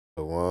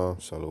Shalom,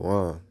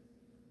 shalom.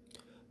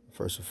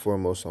 First and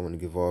foremost, I want to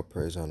give all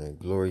praise, honor, and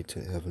glory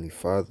to the Heavenly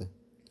Father,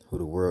 who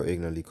the world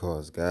ignorantly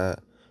calls God.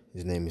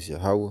 His name is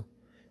Yahweh,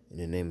 in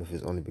the name of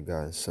His only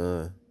begotten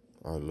Son,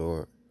 our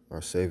Lord,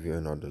 our Savior,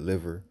 and our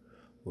Deliverer,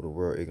 who the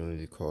world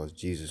ignorantly calls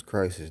Jesus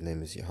Christ. His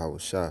name is Yahweh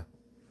Shah.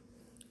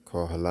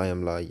 Call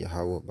Halayim La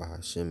Yahweh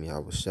Bahashem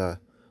Yahweh Shah,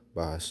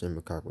 Bahashem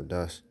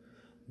Bakakwadash.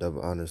 Double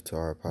honors to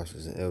our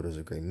apostles and elders,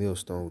 a great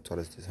millstone who taught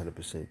us this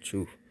 100%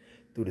 truth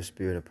through the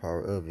spirit and power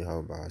of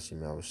Yahweh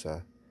Bahashem Yahweh Shah.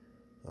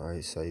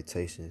 Alright,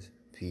 salutations,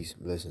 peace,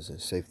 blessings, and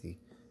safety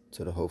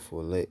to the hopeful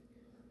elect,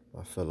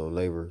 my fellow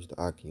laborers,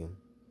 the Akim,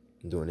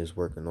 doing this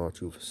work in all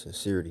truth and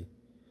sincerity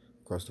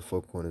across the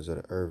four corners of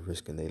the earth,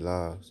 risking their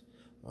lives,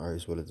 alright,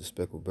 as well as the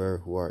speckled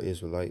bird, who are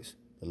Israelites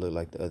that look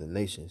like the other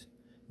nations,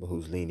 but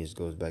whose lineage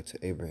goes back to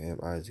Abraham,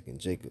 Isaac, and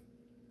Jacob,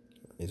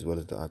 as well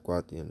as the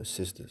Akwati and the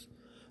sisters,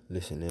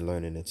 listening,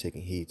 learning, and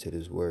taking heed to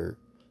this word.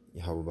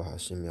 Yahweh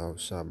Bahashim Yahweh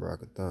Shah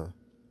Barakathon.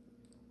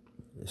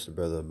 It's the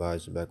brother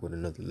Abijah back with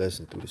another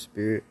lesson through the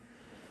spirit.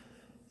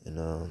 And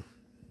I'm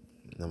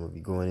going to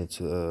be going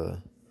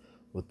into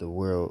what the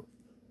world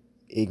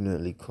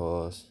ignorantly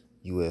calls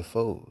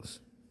UFOs.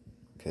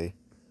 Okay?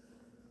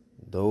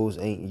 Those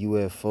ain't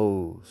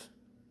UFOs.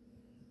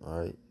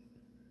 Alright?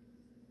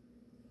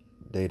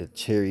 They the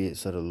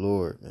chariots of the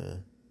Lord,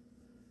 man.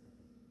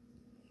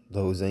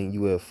 Those ain't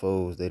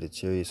UFOs. They the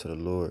chariots of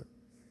the Lord.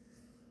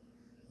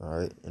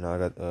 Alright? And I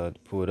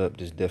got pulled up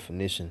this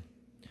definition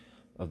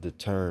of the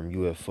term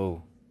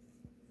UFO.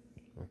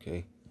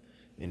 Okay?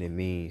 And it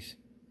means,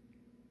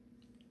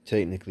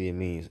 technically it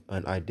means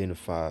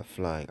unidentified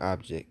flying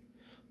object.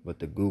 But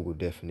the Google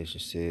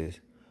definition says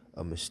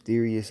a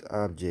mysterious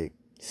object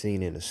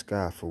seen in the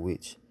sky for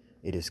which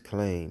it is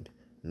claimed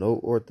no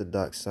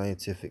orthodox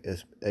scientific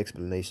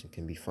explanation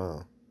can be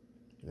found.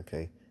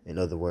 Okay? In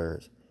other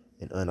words,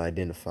 an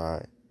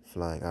unidentified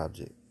flying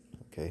object.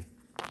 Okay?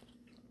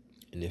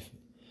 And if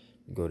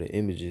you go to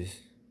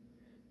images,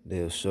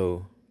 they'll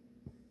show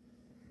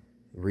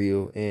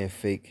real and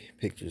fake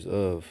pictures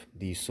of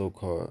these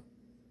so-called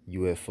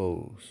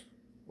UFOs,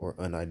 or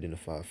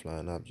unidentified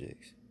flying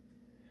objects,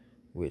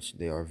 which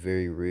they are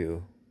very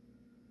real,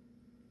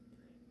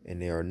 and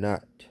they are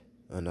not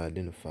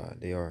unidentified.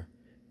 They are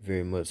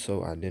very much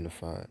so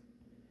identified.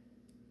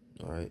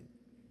 Alright?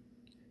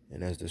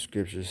 And as the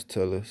scriptures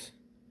tell us,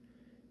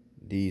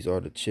 these are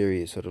the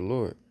chariots of the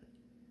Lord.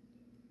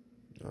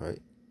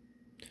 Alright?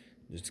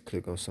 Just to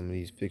click on some of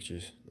these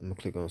pictures, I'm going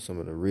to click on some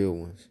of the real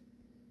ones.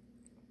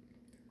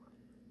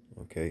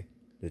 Okay?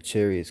 The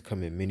chariots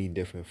come in many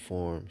different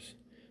forms,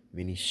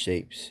 many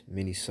shapes,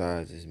 many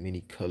sizes,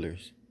 many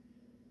colors.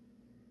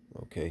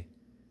 Okay?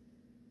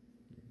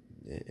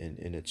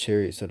 And the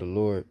chariots of the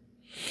Lord,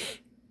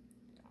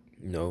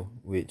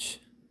 which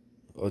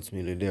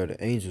ultimately they are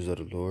the angels of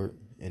the Lord,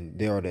 and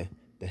they are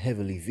the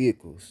heavenly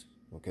vehicles.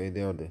 Okay?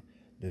 They are the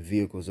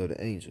vehicles of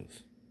the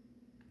angels.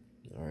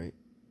 Alright?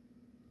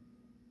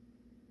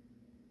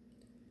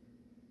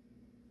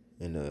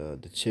 And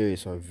the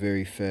chariots are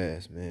very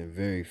fast, man,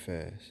 very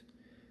fast.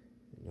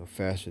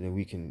 Faster than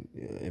we can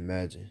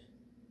imagine.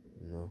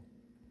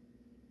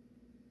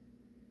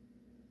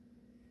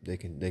 They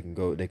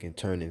can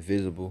turn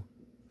invisible.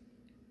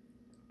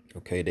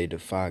 Okay, they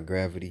defy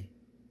gravity.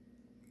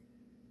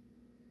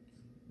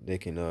 They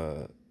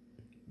can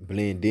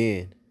blend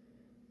in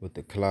with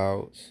the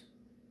clouds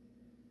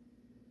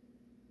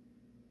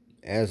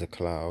as a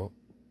cloud.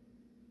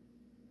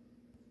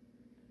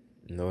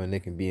 And they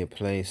can be in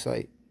plain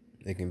sight.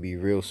 They can be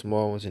real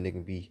small ones and they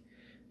can be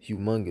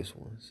humongous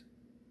ones.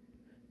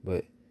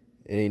 But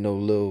it ain't no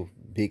little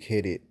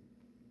big-headed,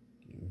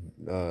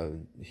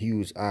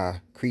 huge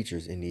eye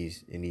creatures in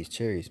these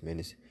chariots,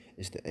 man.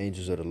 It's the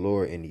angels of the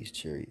Lord in these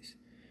chariots,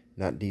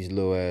 not these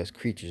little ass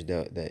creatures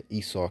that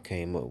Esau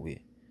came up with.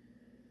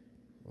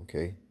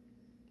 Okay.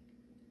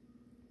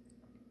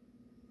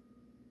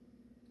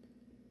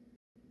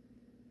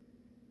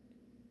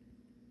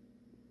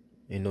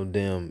 Ain't no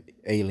damn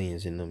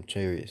aliens in them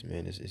chariots,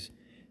 man.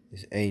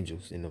 It's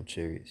angels in them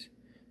chariots,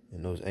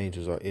 and those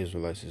angels are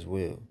Israelites as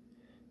well.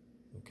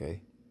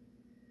 Okay.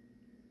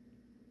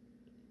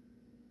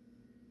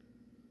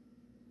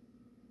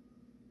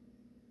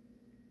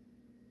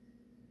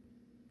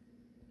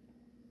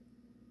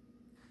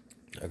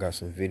 I got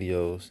some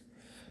videos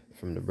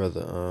from the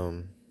brother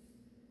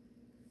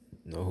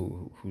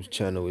whose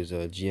channel is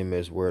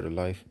GMS Word of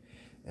Life,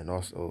 and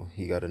also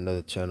he got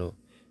another channel,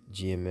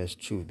 GMS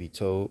Truth Be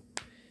Told,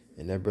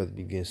 and that brother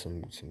be getting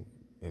some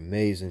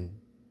amazing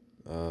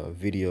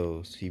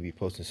videos. He be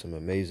posting some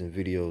amazing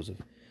videos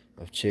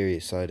of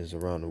chariot sightings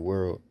around the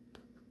world.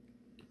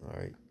 All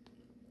right,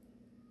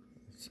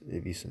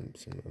 it be some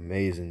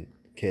amazing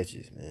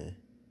catches, man.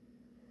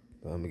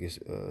 But I'm gonna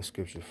get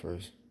scripture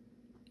first.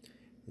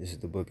 This is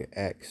the book of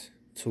Acts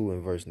 2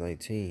 and verse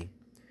 19.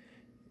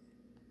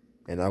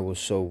 And I will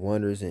show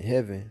wonders in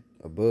heaven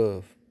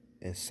above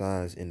and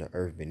signs in the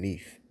earth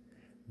beneath,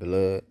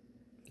 blood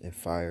and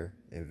fire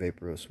and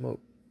vapor of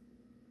smoke.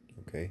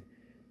 Okay.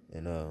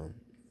 And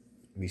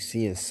we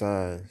seeing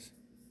signs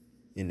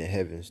in the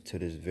heavens to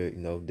this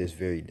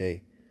very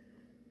day.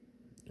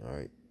 All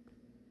right.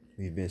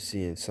 We've been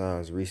seeing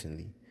signs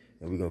recently,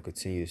 and we're going to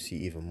continue to see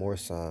even more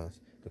signs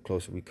the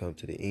closer we come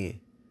to the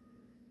end.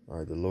 All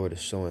right, the Lord is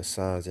showing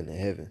signs in the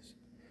heavens.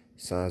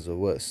 Signs of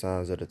what?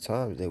 Signs of the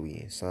times that we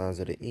in. Signs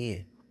of the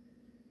end.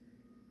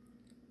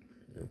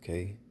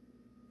 Okay?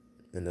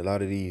 And a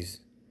lot of these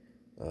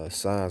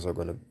signs are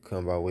going to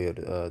come by way of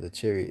the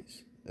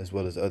chariots, as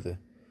well as other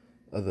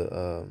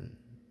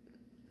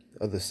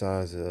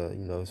signs,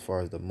 as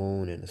far as the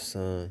moon and the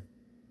sun.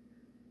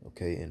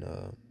 Okay, and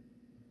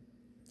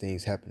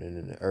things happening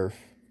in the earth.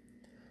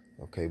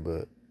 Okay,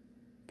 but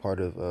part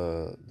of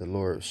the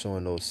Lord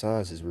showing those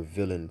signs is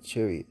revealing the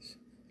chariots,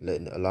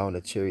 allowing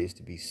the chariots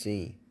to be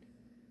seen.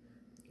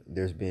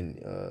 There's been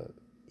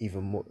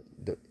even more.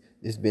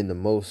 It's been the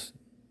most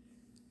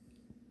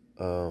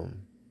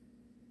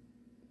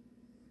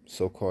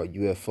so-called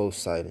UFO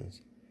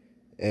sightings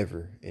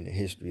ever in the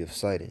history of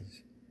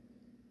sightings.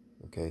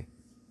 Okay,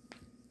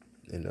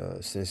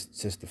 and since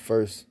the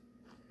first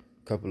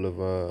couple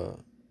of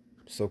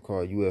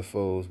so-called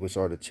UFOs, which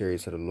are the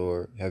chariots of the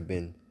Lord, have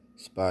been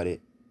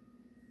spotted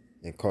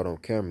and caught on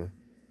camera,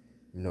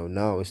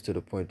 now it's to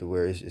the point to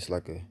where it's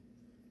like a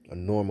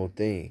normal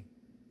thing,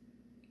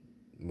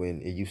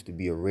 when it used to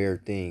be a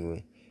rare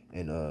thing.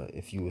 And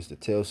if you was to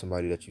tell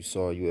somebody that you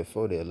saw a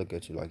UFO, they'd look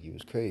at you like you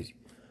was crazy.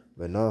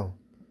 But now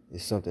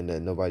it's something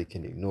that nobody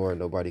can ignore,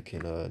 nobody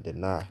can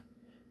deny,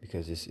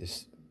 because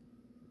it's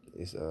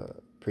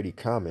pretty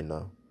common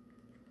now.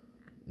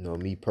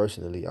 Me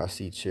personally, I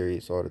see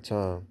chariots all the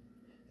time,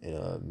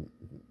 and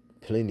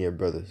plenty of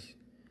brothers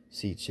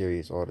see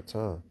chariots all the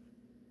time.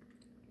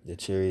 The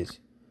chariots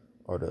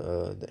are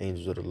the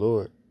angels of the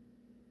Lord.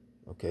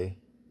 Okay,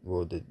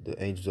 well, the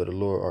angels of the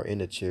Lord are in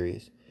the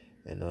chariots,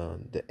 and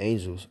the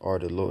angels are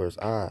the Lord's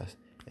eyes.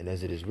 And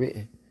as it is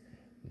written,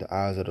 the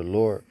eyes of the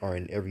Lord are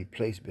in every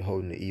place,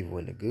 beholding the evil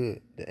and the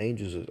good. The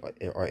angels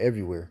are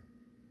everywhere.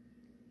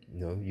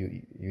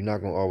 You're not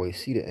gonna always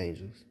see the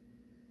angels,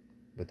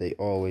 but they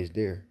always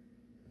there.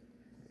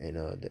 And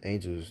the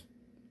angels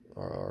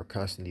are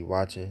constantly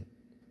watching.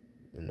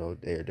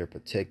 They're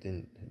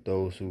protecting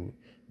those who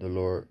the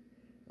Lord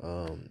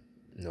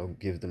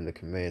gives them the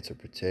command to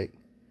protect,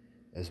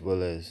 as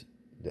well as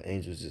the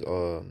angels is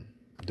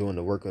doing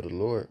the work of the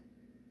Lord.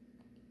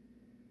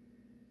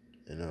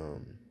 And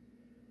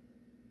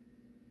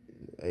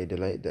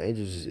the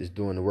angels is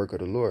doing the work of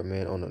the Lord,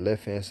 man, on the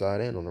left hand side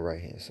and on the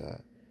right hand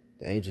side.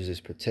 The angels is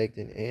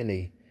protecting, and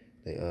they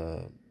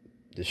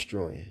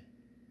destroying.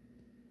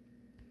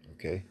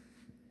 Okay,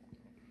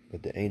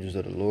 but the angels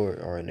of the Lord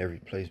are in every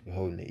place,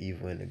 beholding the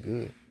evil and the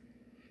good.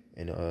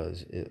 And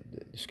the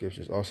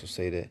scriptures also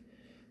say that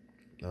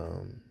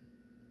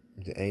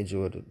the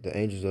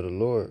angels of the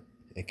Lord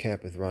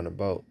encampeth round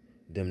about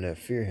them that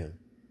fear him.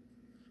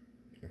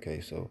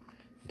 Okay, so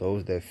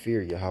those that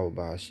fear Yahweh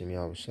B'Hashem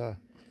Yahushua,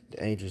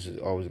 the angels is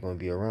always going to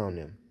be around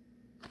them.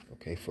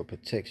 Okay, for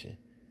protection,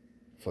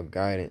 for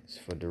guidance,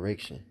 for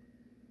direction.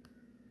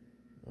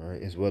 All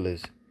right, as well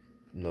as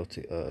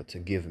to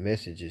give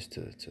messages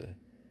to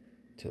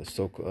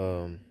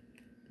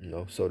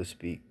so to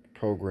speak,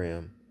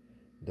 program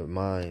the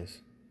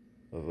minds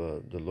of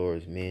the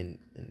Lord's men,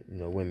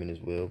 and women as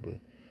well, but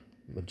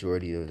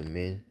majority of the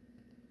men.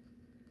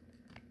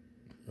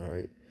 All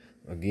right,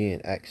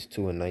 again, Acts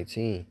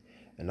 2:19,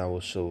 and I will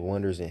show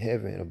wonders in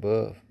heaven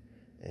above,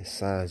 and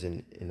signs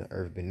in the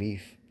earth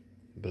beneath,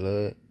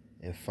 blood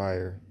and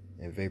fire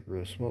and vapor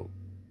of smoke.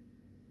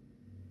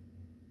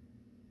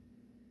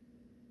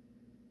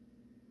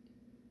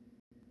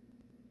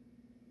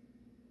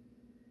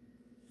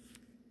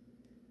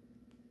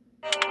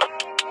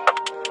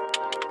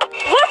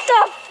 What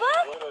the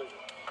fuck?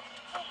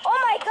 Oh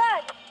my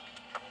god!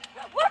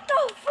 What the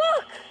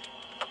fuck?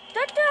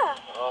 Tata!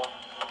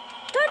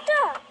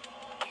 Tata!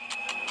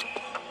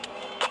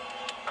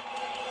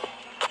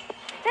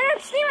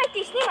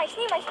 Снимай!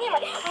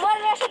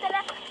 Можно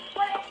что-то.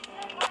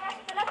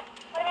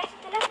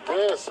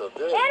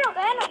 Eno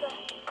ga.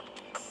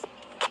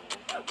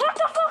 What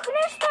the fuck,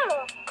 nestalo?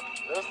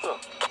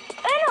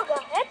 Eno ga,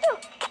 eto.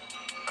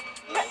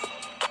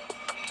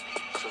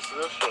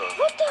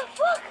 What the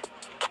fuck?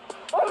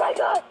 Oh my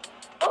god!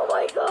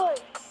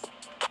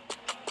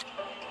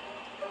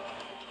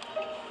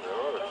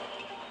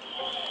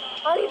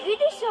 Ali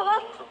vidi se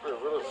ovako.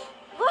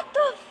 What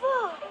the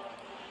fuck?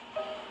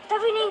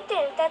 Stavi na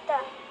internet, tata.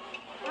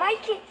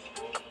 Majke.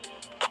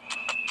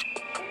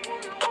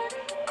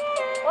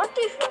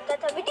 Otišlo,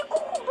 tata. Vidi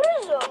koliko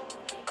brzo.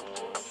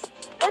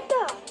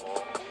 Tata.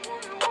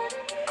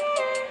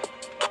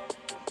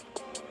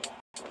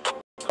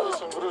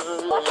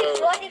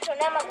 Otišlo,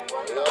 nema ga.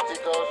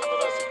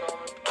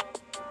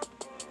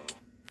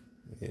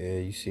 Yeah,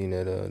 you seen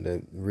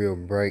that real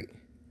bright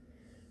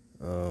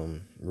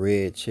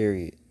red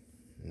chariot.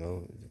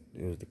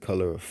 It was the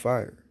color of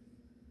fire.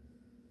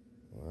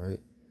 All right.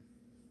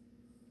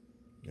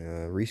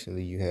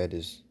 Recently you had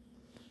this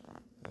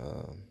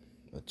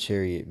a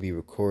chariot be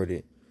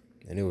recorded,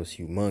 and it was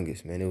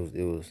humongous, man.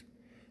 It was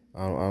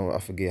I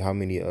forget how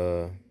many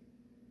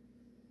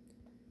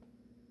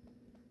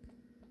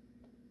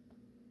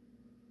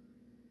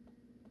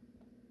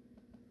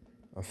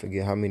I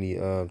forget how many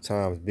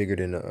times bigger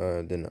than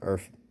the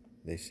Earth.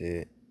 They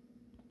said.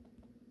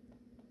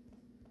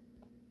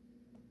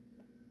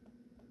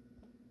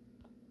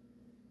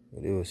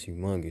 But it was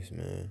humongous,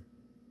 man.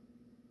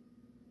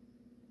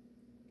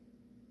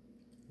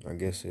 I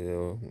guess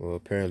well,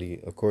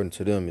 apparently, according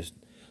to them, it's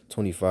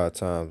 25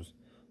 times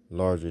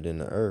larger than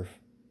the Earth.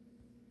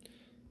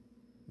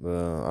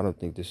 But I don't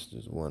think this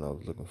is the one I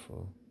was looking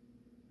for.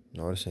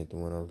 No, this ain't the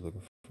one I was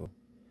looking for.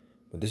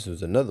 But this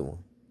was another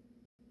one.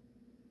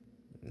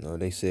 No,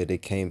 they said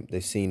they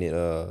seen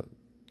it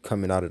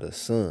coming out of the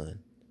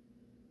sun.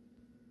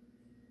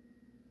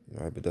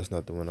 All right, but that's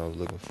not the one I was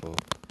looking for.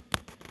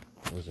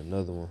 There was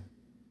another one.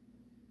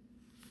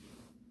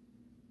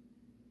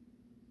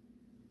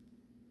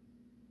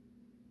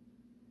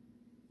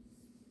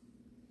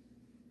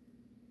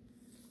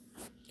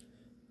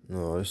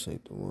 No, this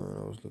ain't the one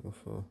I was looking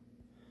for.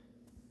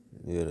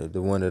 Yeah,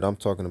 the one that I'm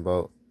talking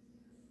about.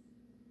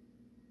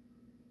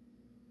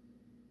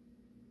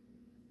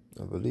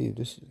 I believe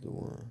this is the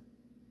one.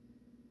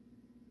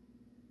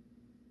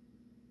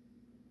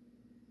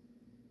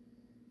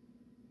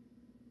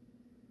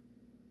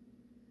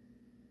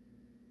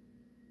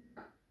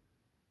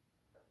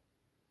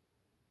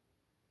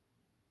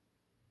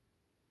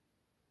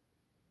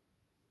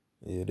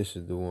 Yeah, this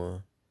is the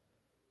one.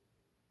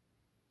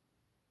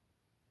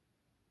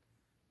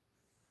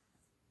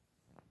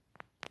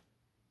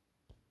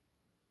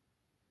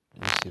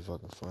 Let me see if I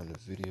can find a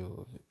video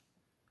of it.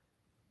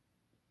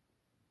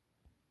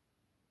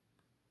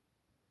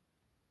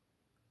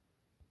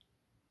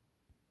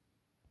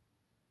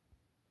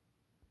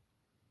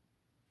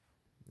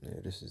 Yeah,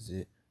 this is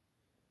it.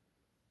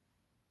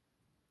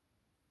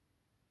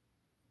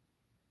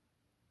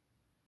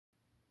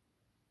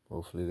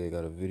 Hopefully they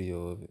got a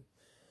video of it.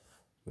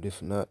 But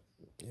if not,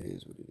 it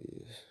is what it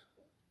is.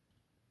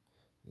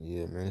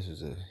 Yeah, man, this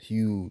is a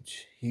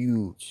huge,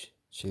 huge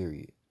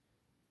chariot.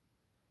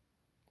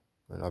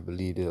 And I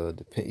believe either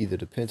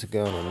the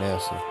Pentagon or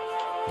NASA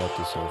got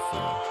this on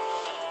film.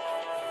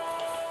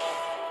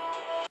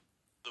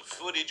 The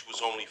footage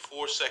was only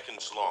 4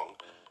 seconds long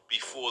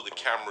before the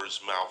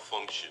cameras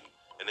malfunctioned.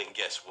 And then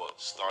guess what?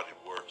 Started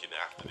working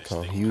after Look this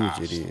how thing huge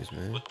passed. it is,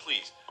 man. But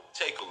please,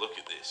 take a look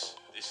at this.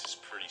 This is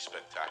pretty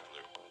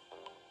spectacular.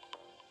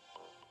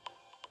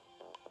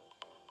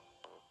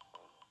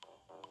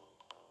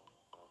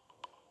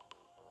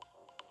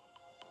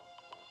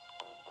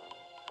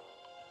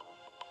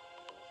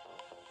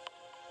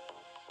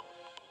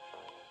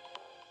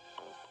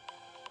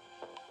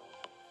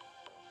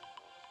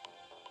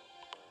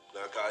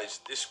 Now, guys,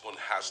 this one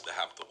has to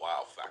have the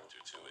wow factor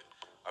to it.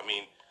 I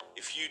mean,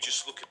 if you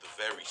just look at the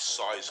very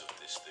size of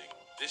this thing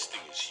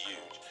is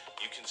huge.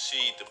 You can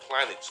see the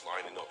planets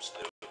lining up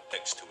still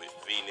next to it.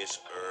 Venus,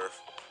 Earth,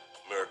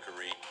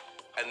 Mercury.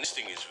 And this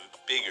thing is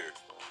bigger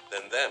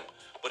than them.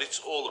 But it's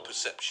all a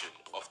perception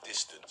of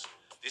distance.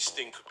 This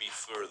thing could be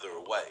further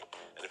away.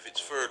 And if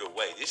it's further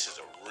away, this is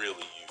a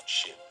really huge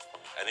ship.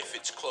 And if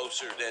it's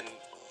closer, then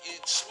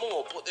it's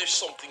small, but there's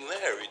something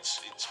there.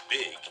 It's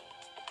big.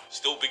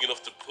 Still big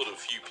enough to put a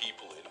few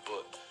people in,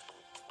 but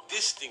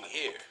this thing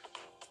here,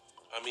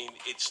 I mean,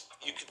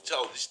 you can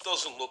tell this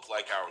doesn't look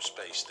like our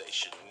space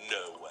station.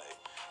 No way.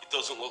 It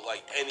doesn't look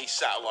like any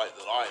satellite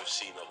that I have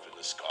seen up in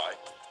the sky.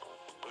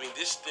 I mean,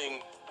 this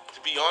thing,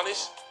 to be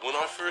honest, when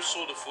I first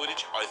saw the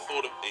footage, I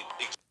thought of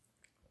it.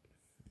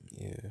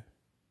 Yeah.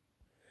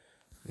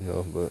 You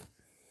know, but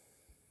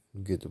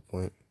you get the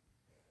point.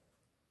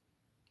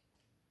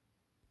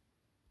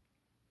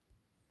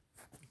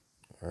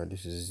 All right,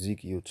 this is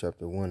Ezekiel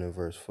chapter 1 and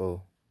verse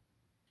 4.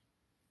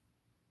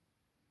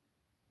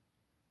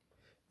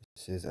 It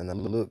says, "And I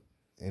looked,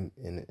 and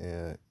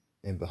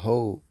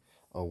behold,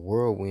 a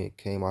whirlwind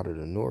came out of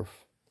the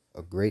north,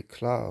 a great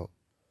cloud,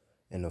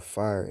 and a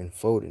fire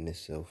enfolded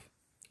itself,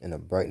 and a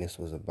brightness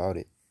was about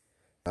it.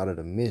 Out of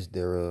the midst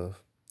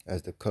thereof,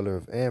 as the color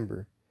of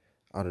amber,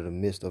 out of the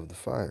midst of the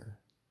fire."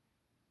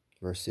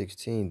 Verse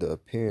 16, "The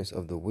appearance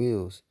of the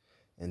wheels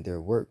and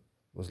their work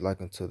was like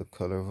unto the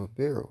color of a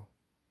beryl."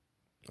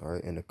 All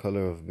right, and the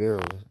color of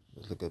beryl,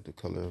 let's look up the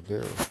color of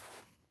beryl.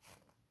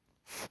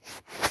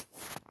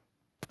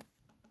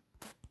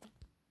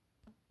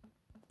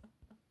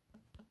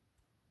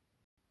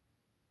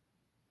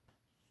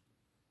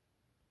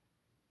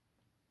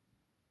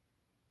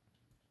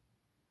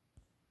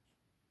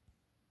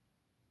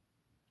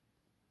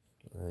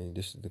 All right,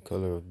 this is the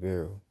color of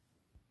beryl.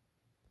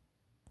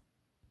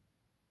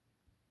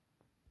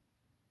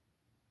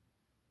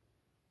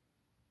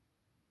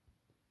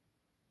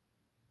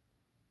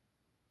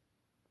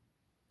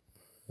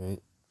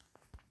 Right.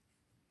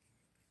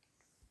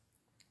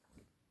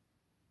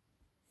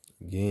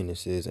 Again, it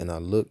says, "And I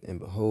looked, and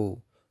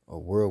behold, a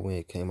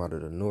whirlwind came out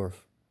of the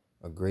north,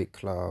 a great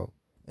cloud,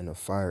 and a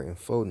fire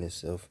enfolding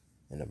itself,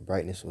 and a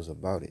brightness was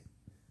about it."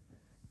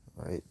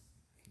 All right.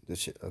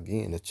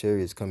 Again, the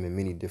chariots come in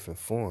many different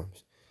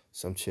forms.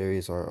 Some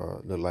chariots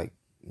look like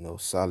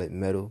solid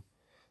metal.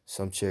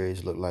 Some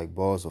chariots look like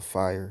balls of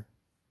fire.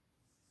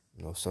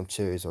 Some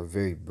chariots are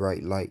very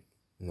bright light.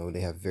 They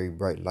have very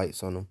bright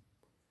lights on them.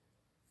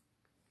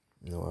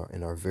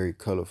 and are very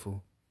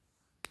colorful.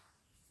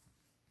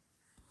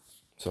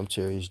 Some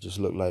chariots just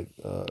look like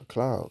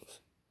clouds.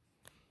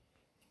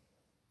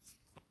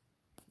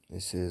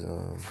 It says,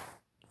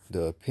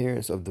 the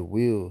appearance of the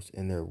wheels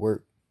and their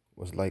work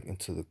was like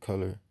unto the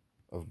color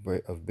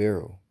of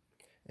beryl,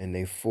 and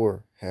they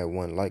four had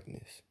one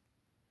likeness.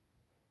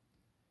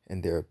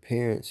 And their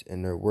appearance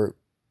and their work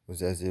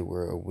was as it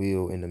were a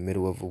wheel in the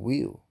middle of a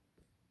wheel.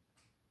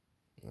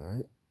 All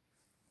right.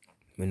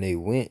 When they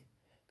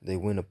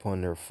went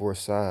upon their four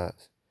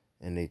sides,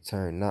 and they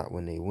turned not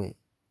when they went.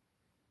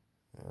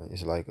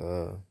 It's like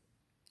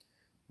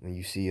when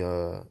you see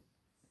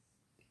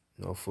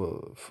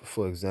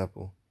for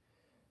example,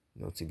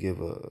 to give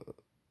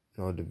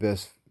the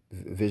best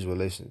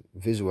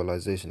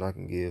visualization I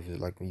can give is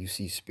like when you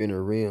see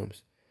spinner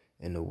rims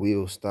and the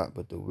wheels stop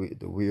but the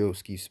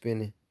wheels keep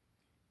spinning.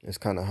 It's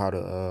kind of how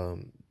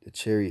the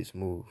chariots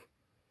move.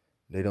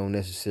 They don't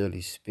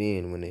necessarily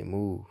spin when they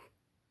move,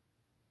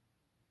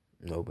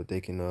 but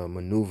they can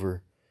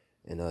maneuver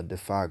and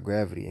defy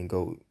gravity and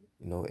go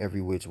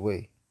every which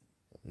way,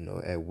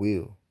 at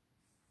will.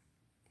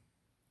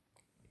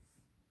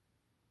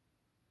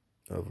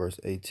 Verse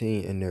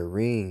 18, and their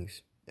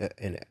rings,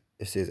 and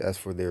it says, as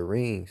for their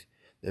rings,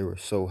 they were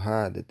so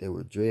high that they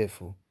were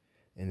dreadful,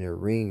 and their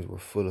rings were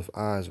full of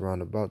eyes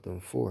round about them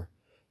four.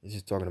 This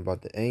is talking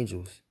about the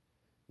angels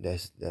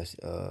that's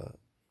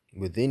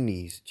within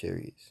these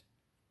chariots.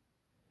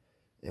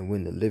 And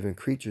when the living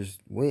creatures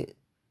went,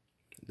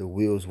 the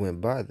wheels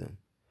went by them.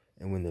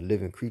 And when the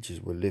living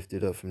creatures were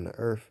lifted up from the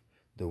earth,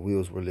 the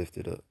wheels were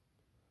lifted up.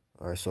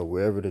 All right, so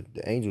wherever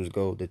the angels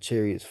go, the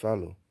chariots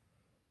follow.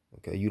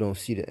 Okay, you don't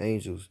see the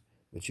angels,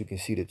 but you can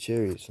see the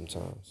chariots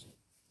sometimes,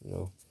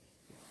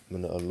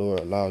 when the Lord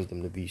allows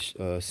them to be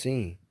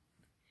seen.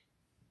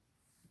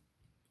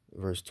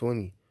 Verse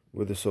 20,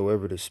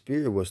 whithersoever the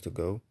spirit was to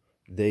go,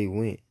 they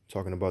went,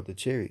 talking about the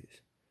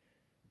chariots,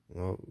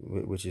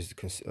 which is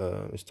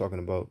it's talking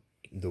about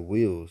the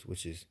wheels,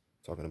 which is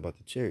talking about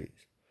the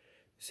chariots.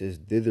 It says,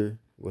 thither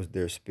was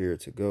their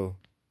spirit to go,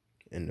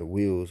 and the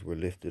wheels were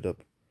lifted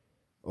up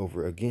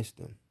over against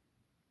them.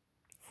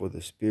 For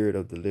the spirit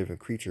of the living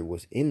creature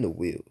was in the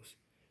wheels.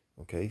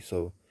 Okay,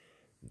 so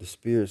the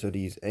spirits of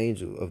the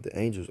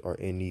angels are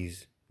in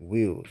these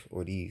wheels,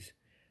 or these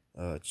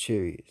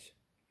chariots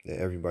that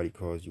everybody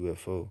calls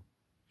UFO.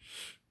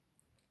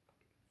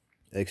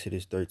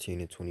 Exodus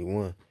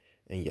 13:21.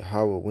 And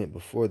Yahweh went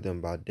before them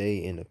by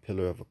day in a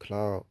pillar of a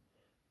cloud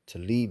to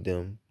lead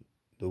them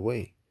the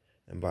way,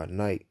 and by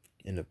night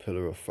in a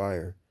pillar of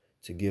fire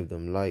to give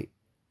them light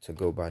to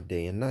go by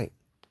day and night.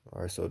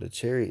 All right, so the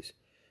chariots,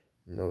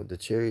 the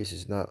chariots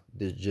is not,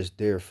 they're just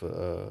there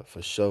for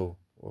show,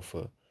 or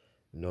for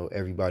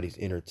everybody's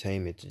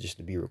entertainment,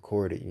 to be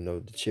recorded.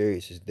 The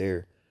chariots is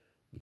there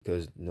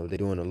because they're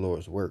doing the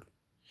Lord's work.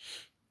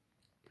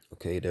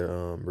 Okay,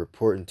 they're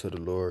reporting to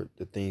the Lord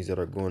the things that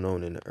are going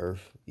on in the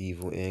earth,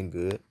 evil and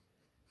good.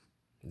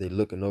 They're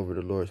looking over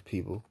the Lord's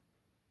people.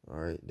 All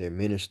right, they're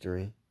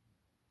ministering,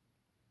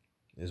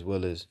 as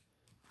well as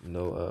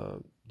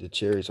the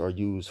chariots are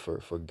used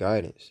for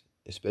guidance,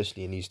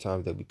 especially in these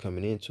times that we're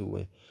coming into,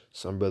 when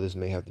some brothers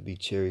may have to be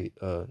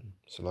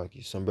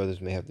some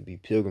brothers may have to be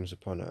pilgrims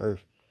upon the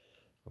earth.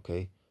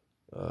 Okay,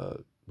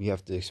 we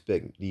have to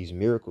expect these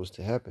miracles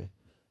to happen.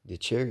 The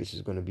chariots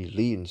is going to be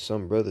leading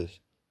some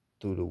brothers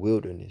through the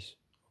wilderness,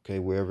 okay,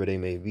 wherever they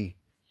may be,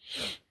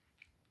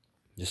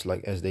 just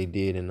like as they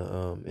did in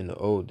the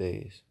old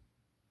days.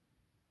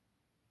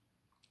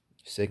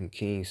 2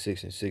 Kings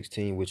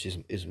 6:16, which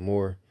is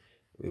more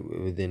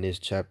within this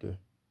chapter,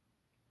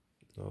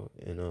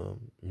 and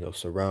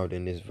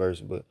surrounding this verse,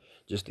 but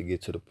just to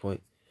get to the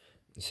point,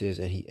 it says,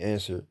 and he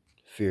answered,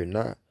 fear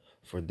not,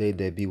 for they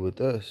that be with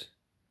us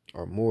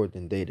are more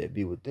than they that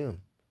be with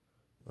them.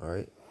 All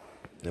right,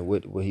 and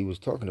what he was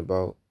talking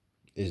about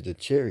is the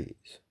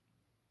chariots.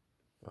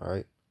 All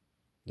right,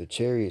 the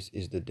chariots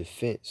is the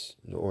defense,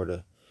 or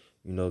the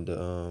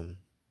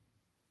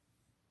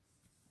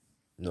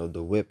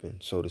the weapon,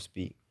 so to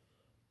speak,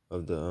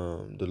 of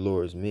the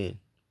Lord's men.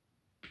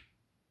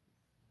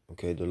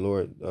 Okay,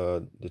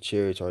 the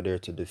chariots are there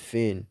to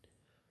defend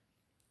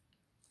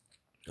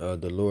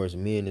the Lord's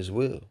men as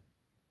well.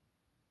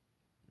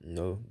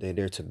 They're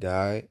there to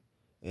guide,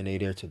 and they're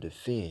there to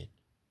defend.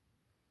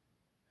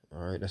 All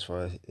right, that's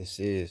why it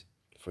says,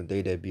 for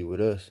they that be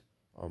with us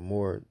are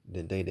more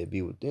than they that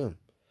be with them.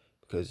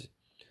 Because,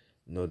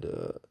 I'm going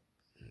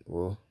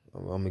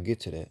to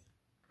get to that.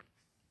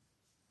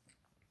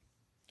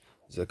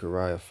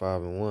 Zechariah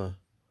 5:1.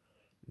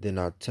 Then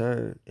I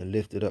turned and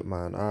lifted up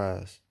mine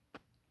eyes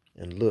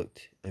and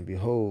looked, and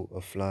behold,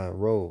 a flying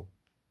roll.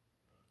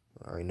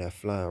 All right, and that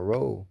flying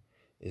roll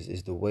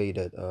is the way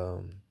that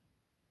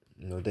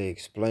they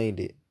explained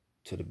it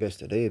to the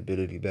best of their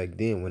ability back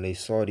then when they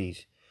saw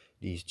these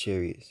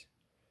chariots.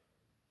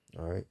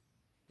 All right,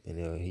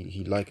 and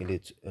he likened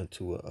it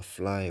unto a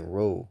flying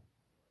roll.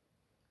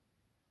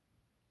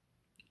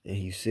 And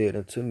he said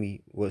unto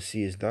me, what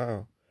seest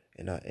thou?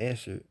 And I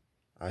answered,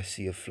 I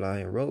see a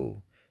flying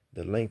roll.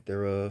 The length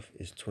thereof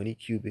is 20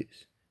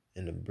 cubits,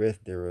 and the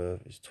breadth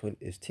thereof is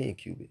 10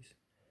 cubits.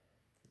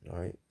 All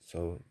right,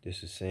 so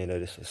this is saying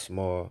that it's a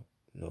small,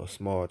 a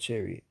small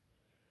chariot.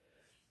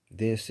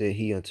 Then said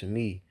he unto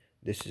me,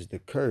 this is the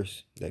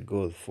curse that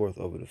goeth forth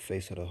over the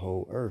face of the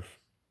whole earth.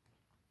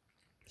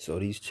 So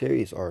these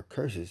chariots are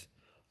curses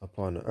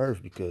upon the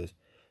earth because,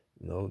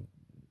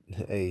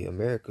 hey,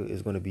 America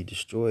is going to be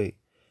destroyed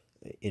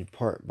in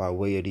part by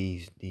way of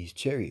these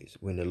chariots.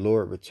 When the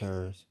Lord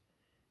returns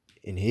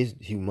in his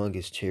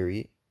humongous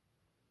chariot,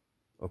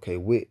 okay,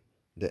 with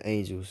the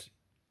angels,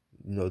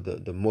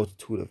 the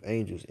multitude of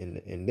angels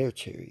in their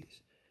chariots.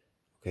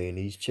 Okay, and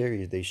these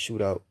chariots, they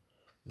shoot out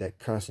that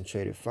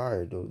concentrated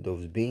fire,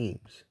 those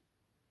beams.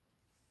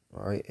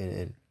 All right,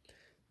 and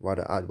while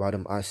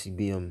them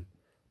ICBM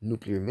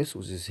nuclear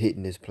missiles is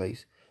hitting this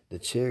place, the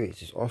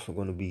chariots is also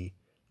going to be,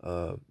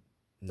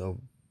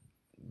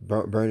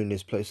 burning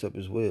this place up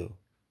as well.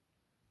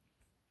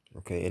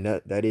 Okay, and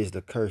that is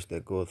the curse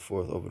that goeth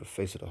forth over the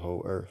face of the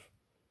whole earth.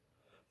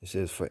 It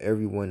says, for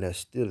everyone that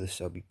stealeth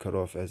shall be cut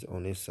off as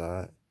on this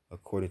side,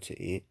 according to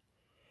it,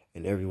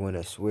 and everyone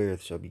that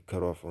sweareth shall be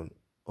cut off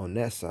on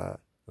that side,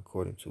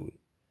 according to it.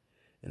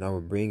 And I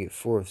will bring it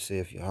forth,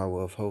 saith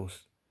Yahweh of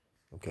hosts.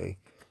 Okay,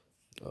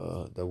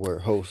 the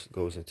word host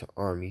goes into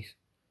armies.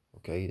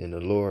 Okay, and the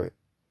Lord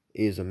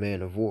is a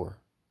man of war.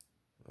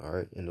 All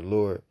right, and the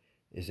Lord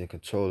is in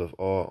control of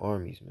all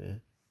armies,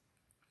 man.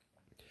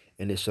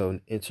 And it shall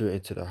enter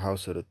into the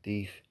house of the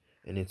thief,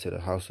 and into the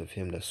house of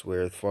him that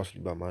sweareth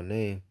falsely by my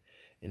name,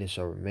 and it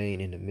shall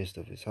remain in the midst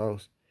of his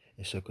house,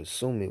 and shall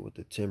consume it with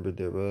the timber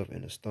thereof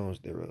and the stones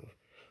thereof.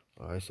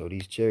 All right, so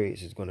these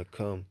chariots is going to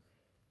come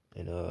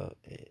and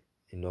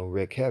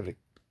wreak havoc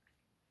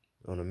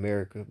on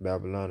America,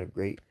 Babylon the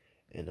Great,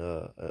 and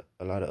a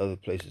lot of other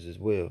places as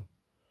well.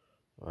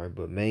 All right,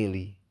 but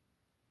mainly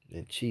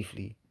and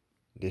chiefly,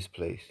 this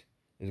place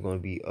is going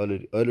to be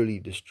utterly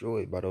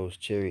destroyed by those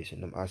chariots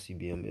and them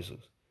ICBM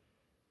missiles.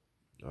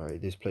 All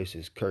right, this place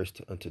is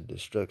cursed unto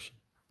destruction.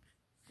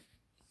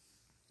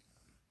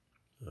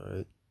 All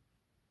right,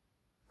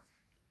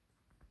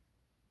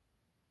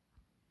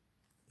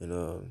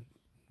 and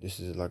this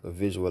is like a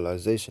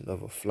visualization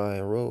of a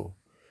flying roll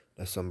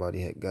that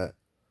somebody had got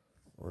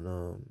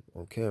on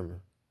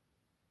camera.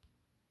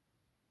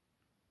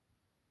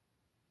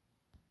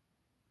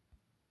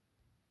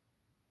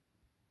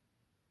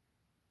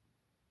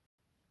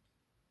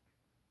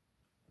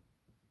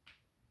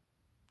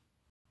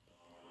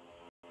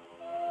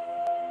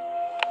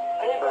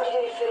 Punti di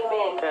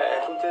riferimento.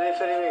 Punti di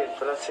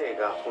riferimento, la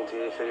sega, punti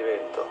di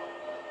riferimento.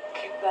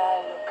 Che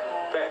bello,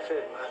 caro.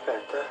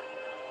 Aspetta.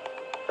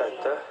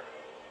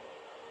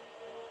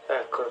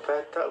 Ecco,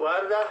 aspetta,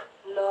 guarda.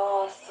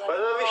 No,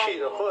 Guarda da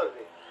vicino,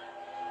 corri.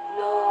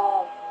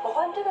 No, ma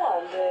quanto è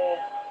grande?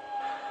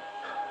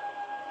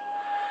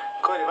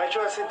 Corri, vai giù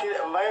a sentire,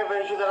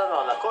 vai giù dalla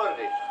nonna,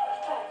 corri.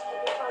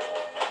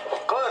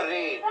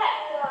 Corri!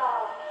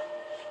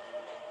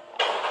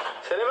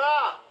 Se ne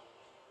va!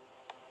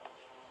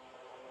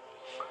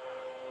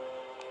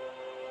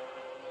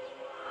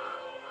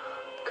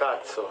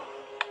 Cazzo.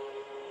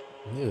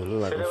 Yeah, it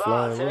look like a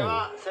flying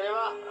roll. Se ne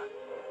va.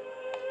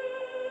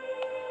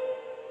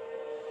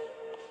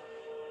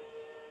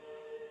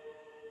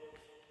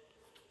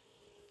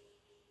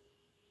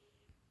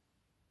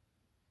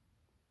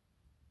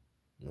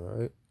 All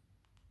right.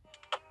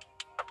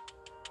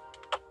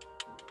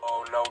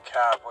 Oh, no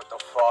cap, what the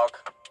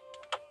fuck?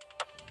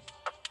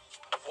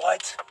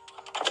 What?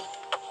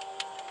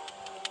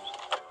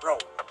 Bro,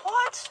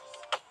 what?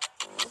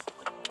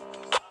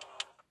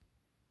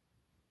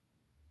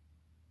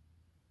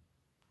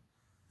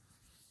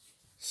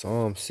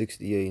 Psalm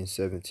 68 and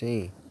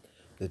 17.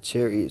 The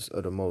chariots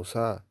of the Most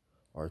High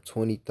are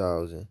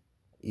 20,000,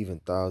 even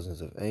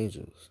thousands of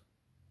angels.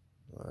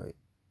 All right.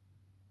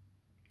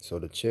 So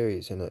the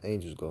chariots and the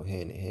angels go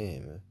hand in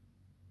hand, man.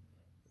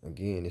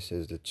 Again, it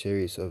says the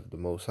chariots of the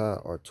Most High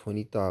are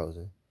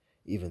 20,000,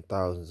 even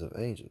thousands of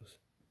angels.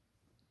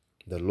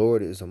 The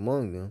Lord is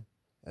among them,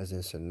 as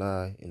in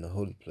Sinai in the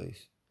holy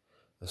place.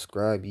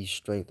 Ascribe ye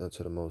strength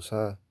unto the Most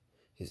High.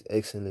 His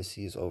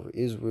excellency is over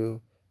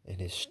Israel,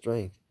 and his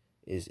strength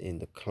is in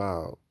the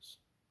clouds.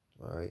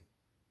 All right.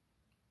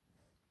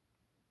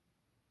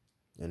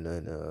 And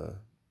then,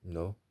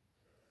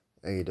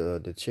 hey,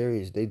 the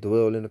chariots, they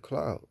dwell in the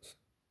clouds.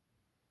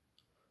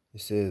 It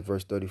says,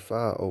 verse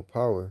 35, O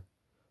power,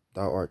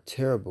 thou art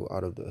terrible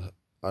out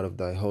of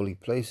thy holy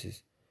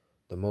places.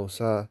 The Most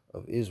High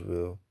of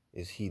Israel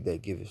is he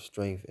that giveth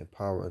strength and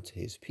power unto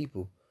his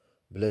people.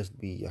 Blessed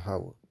be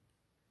Yahweh.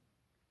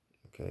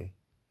 Okay.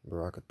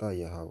 Barakatah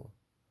Yahweh.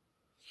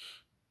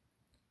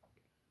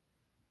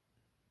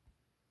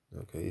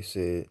 Okay, it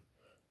said,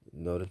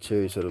 the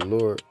chariots of the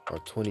Lord are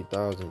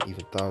 20,000,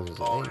 even thousands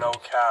of angels. Oh, no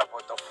cap,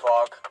 what the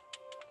fuck?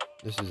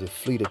 This is a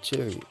fleet of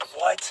chariots.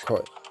 What?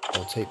 Caught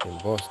on tape in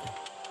Boston.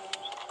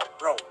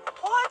 Bro,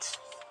 what?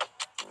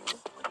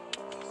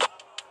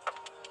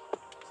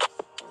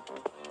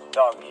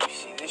 Dog, you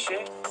see this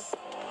shit?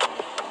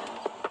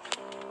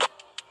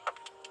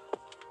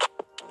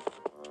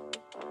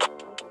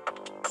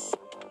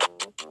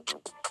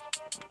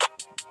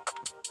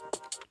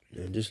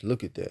 And just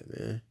look at that,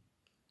 man.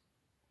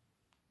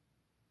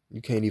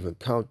 You can't even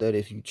count that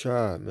if you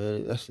try,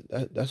 man.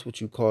 That's what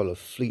you call a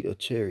fleet of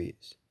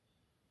chariots.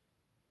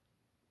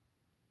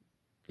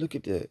 Look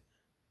at that.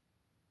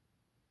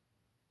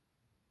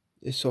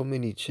 There's so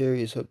many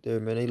chariots up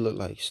there, man. They look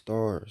like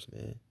stars,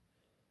 man.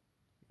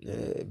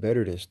 Yeah,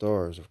 better than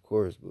stars, of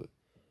course, but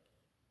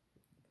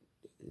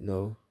you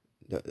know,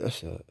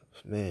 that's a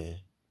man.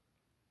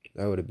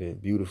 That would have been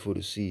beautiful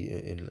to see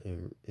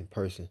in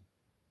person,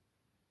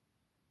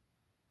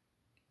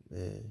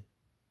 man.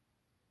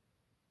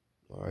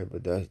 All right,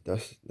 but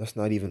that's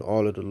not even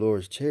all of the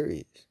Lord's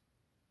chariots.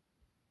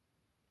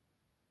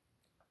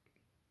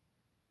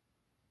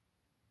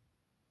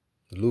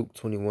 Luke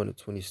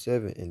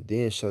 21:27, and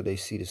then shall they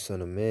see the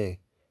Son of Man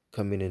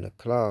coming in a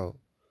cloud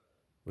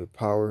with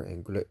power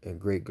and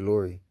great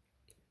glory.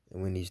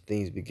 And when these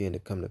things begin to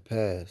come to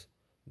pass,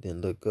 then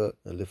look up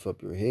and lift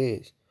up your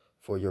heads,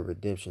 for your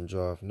redemption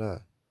draweth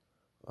nigh.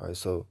 All right,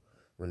 so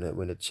when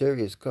the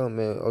chariots come,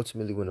 man,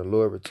 ultimately when the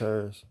Lord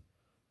returns,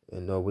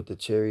 and with the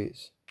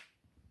chariots,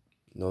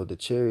 the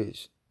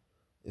chariots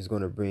is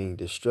going to bring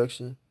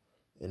destruction,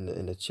 and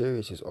the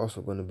chariots is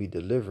also going to be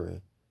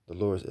delivering the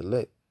Lord's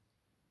elect.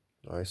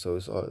 All right, so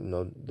it's all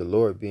the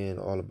Lord being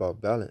all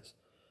about balance.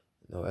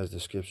 As the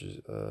scriptures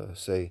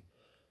say,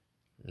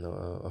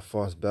 a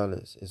false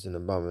balance is an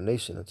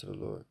abomination unto the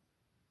Lord.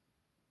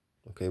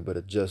 Okay, but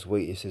a just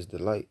weight is his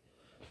delight.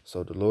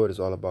 So the Lord is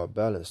all about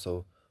balance.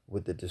 So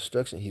with the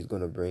destruction he's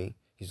going to bring,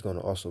 he's going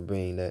to also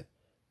bring that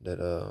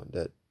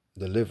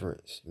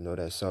deliverance,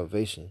 that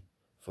salvation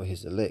for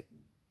his elect,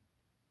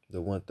 the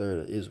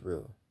 1/3 of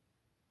Israel.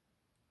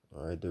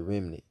 All right, the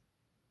remnant.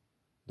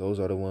 Those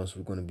are the ones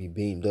who are going to be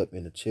beamed up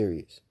in the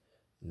chariots,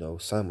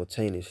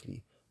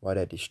 simultaneously while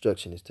that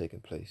destruction is taking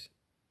place.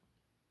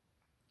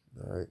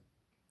 All right.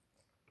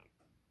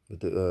 But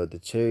the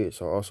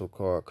chariots are also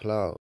called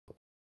clouds.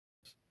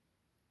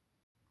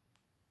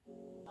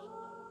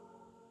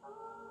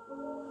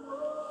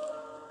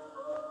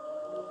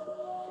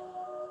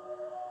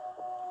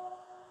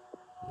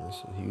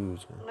 That's a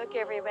huge one. Look,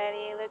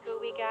 everybody, look who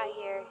we got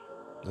here.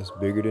 That's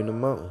bigger than the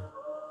mountain.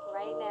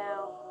 Right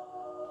now.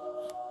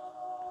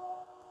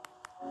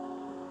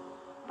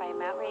 By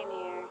Mount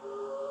Rainier.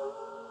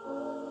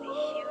 The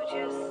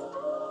hugest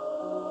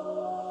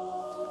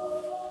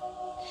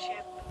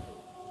ship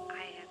I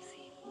have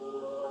seen.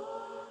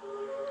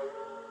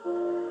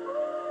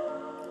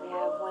 We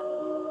have one,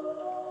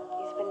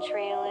 he's been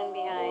trailing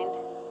behind.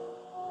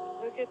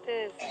 Look at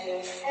this.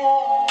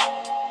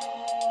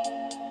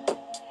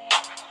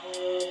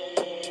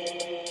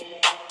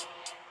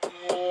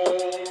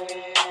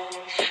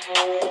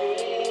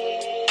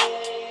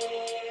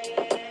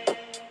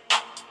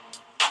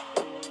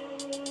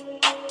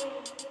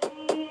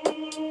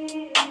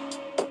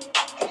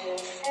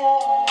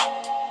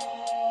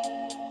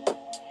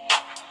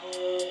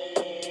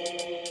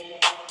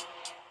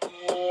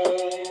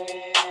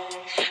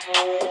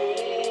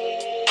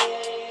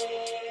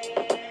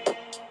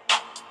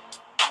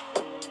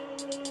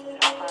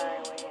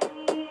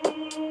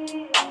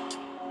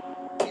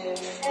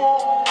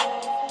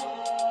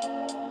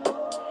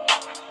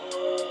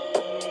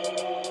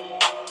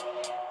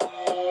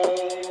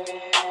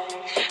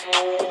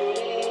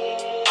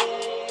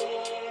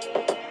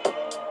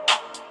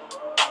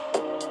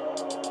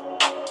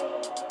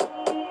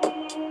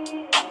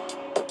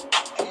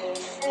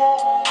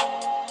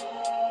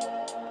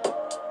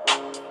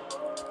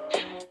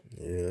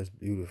 Yeah, that's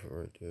beautiful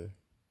right there.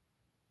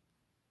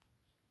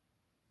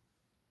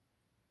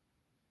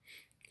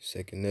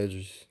 Second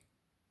Esdras.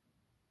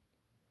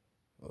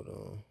 Hold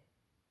on.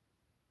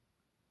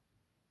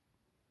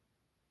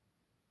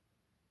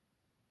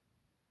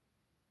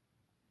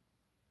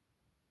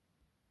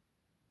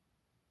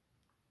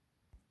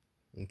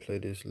 I'm gonna play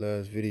this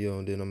last video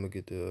and then I'm gonna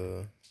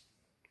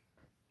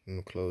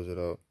close it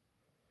out.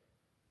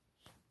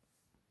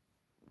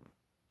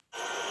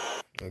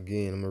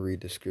 Again, I'm gonna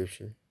read the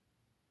scripture.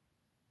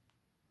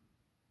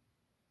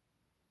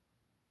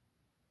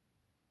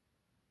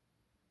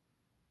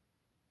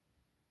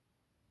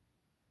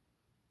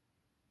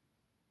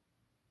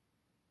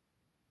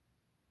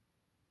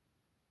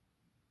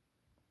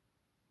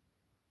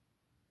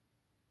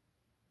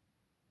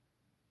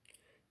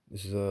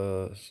 This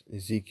is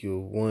Ezekiel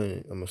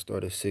 1. I'm gonna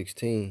start at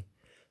 16.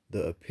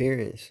 The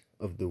appearance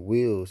of the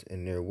wheels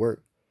and their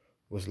work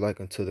was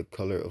like unto the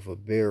color of a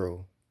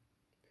beryl,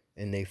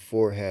 and they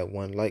four had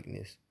one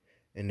likeness,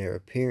 and their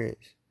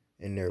appearance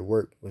and their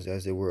work was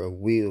as it were a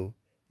wheel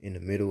in the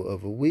middle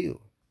of a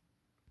wheel.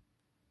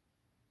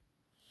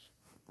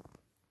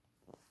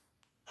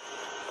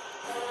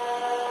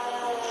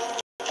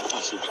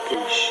 Piece of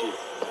shit.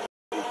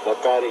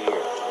 Fuck out of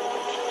here.